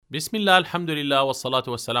Bismillah, alhamdulillah, wa salatu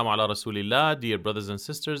wa salamu ala rasulillah. Dear brothers and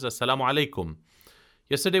sisters, assalamu alaikum.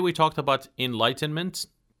 Yesterday we talked about enlightenment,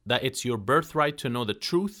 that it's your birthright to know the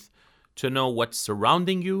truth, to know what's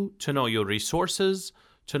surrounding you, to know your resources,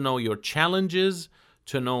 to know your challenges,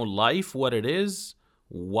 to know life, what it is,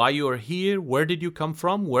 why you're here, where did you come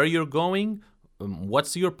from, where you're going,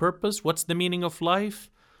 what's your purpose, what's the meaning of life,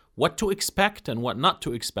 what to expect and what not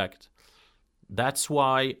to expect. That's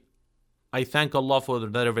why I thank Allah for the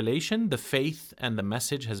revelation. The faith and the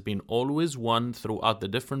message has been always one throughout the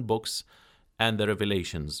different books and the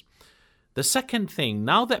revelations. The second thing,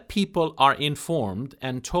 now that people are informed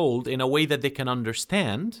and told in a way that they can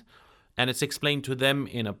understand, and it's explained to them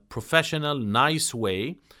in a professional, nice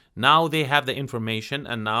way, now they have the information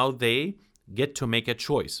and now they get to make a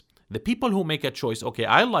choice. The people who make a choice, okay,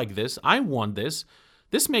 I like this, I want this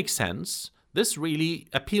makes sense, this really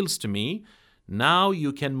appeals to me. Now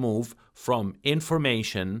you can move from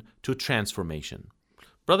information to transformation.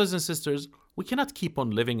 Brothers and sisters, we cannot keep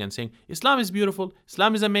on living and saying, Islam is beautiful,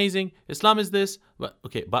 Islam is amazing, Islam is this.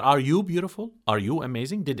 But are you beautiful? Are you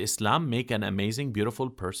amazing? Did Islam make an amazing, beautiful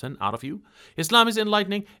person out of you? Islam is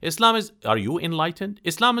enlightening. Are you enlightened?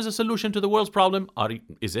 Islam is a solution to the world's problem.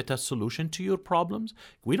 Is it a solution to your problems?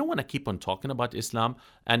 We don't want to keep on talking about Islam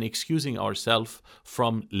and excusing ourselves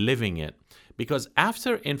from living it. Because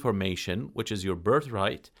after information, which is your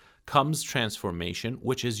birthright, comes transformation,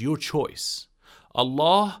 which is your choice.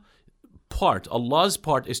 Allah's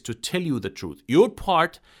part is to tell you the truth. Your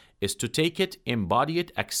part is to take it, embody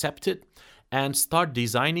it, accept it, and start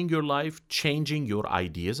designing your life, changing your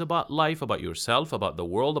ideas about life, about yourself, about the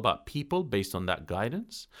world, about people based on that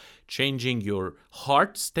guidance, changing your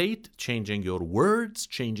heart state, changing your words,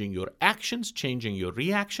 changing your actions, changing your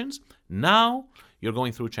reactions. Now you're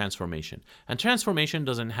going through transformation. And transformation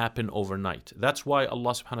doesn't happen overnight. That's why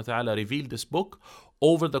Allah subhanahu wa ta'ala revealed this book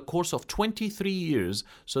over the course of 23 years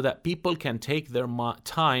so that people can take their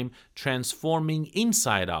time transforming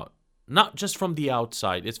inside out, not just from the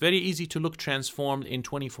outside. It's very easy to look transformed in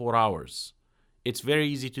 24 hours. It's very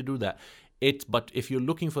easy to do that. But if you're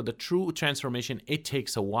looking for the true transformation, it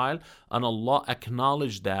takes a while, and Allah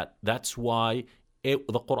acknowledged that. That's why the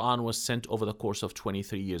Quran was sent over the course of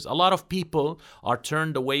 23 years. A lot of people are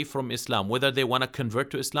turned away from Islam, whether they want to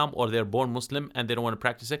convert to Islam or they're born Muslim and they don't want to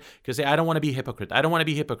practice it, because they say, I don't want to be hypocrite. I don't want to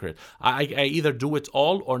be hypocrite. I either do it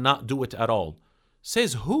all or not do it at all.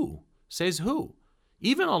 Says who? Says who?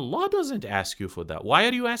 Even Allah doesn't ask you for that. Why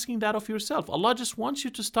are you asking that of yourself? Allah just wants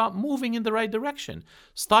you to start moving in the right direction.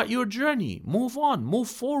 Start your journey. Move on. Move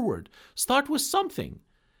forward. Start with something.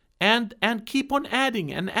 And keep on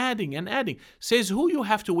adding and adding and adding. Says who you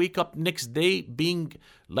have to wake up next day being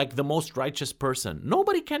like the most righteous person.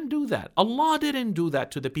 Nobody can do that. Allah didn't do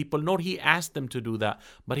that to the people, nor He asked them to do that.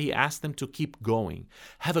 But He asked them to keep going.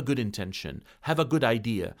 Have a good intention. Have a good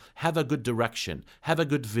idea. Have a good direction. Have a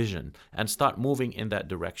good vision. And start moving in that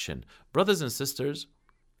direction. Brothers and sisters,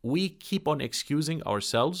 we keep on excusing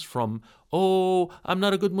ourselves from, I'm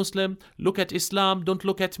not a good Muslim. Look at Islam. Don't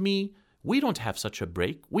look at me. We don't have such a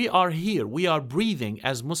break. We are here. We are breathing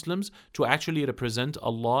as Muslims to actually represent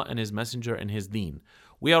Allah and His Messenger and His deen.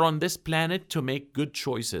 We are on this planet to make good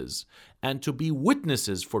choices and to be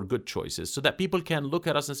witnesses for good choices so that people can look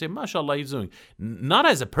at us and say, MashaAllah, he's doing. Not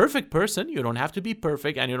as a perfect person. You don't have to be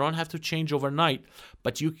perfect and you don't have to change overnight.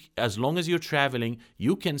 But as long as you're traveling,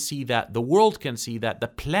 you can see that. The world can see that. The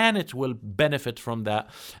planet will benefit from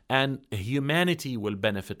that. And humanity will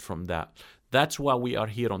benefit from that. That's why we are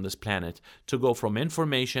here on this planet, to go from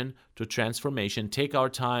information to transformation, take our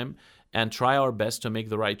time and try our best to make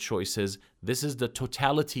the right choices. This is the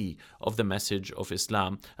totality of the message of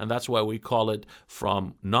Islam, and that's why we call it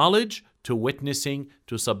from knowledge to witnessing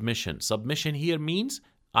to submission. Submission here means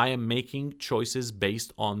I am making choices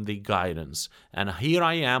based on the guidance. And here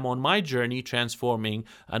I am on my journey transforming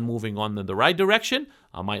and moving on in the right direction.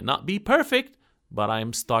 I might not be perfect, but I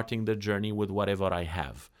am starting the journey with whatever I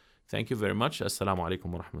have. Thank you very much. Assalamu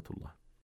alaikum wa rahmatullah.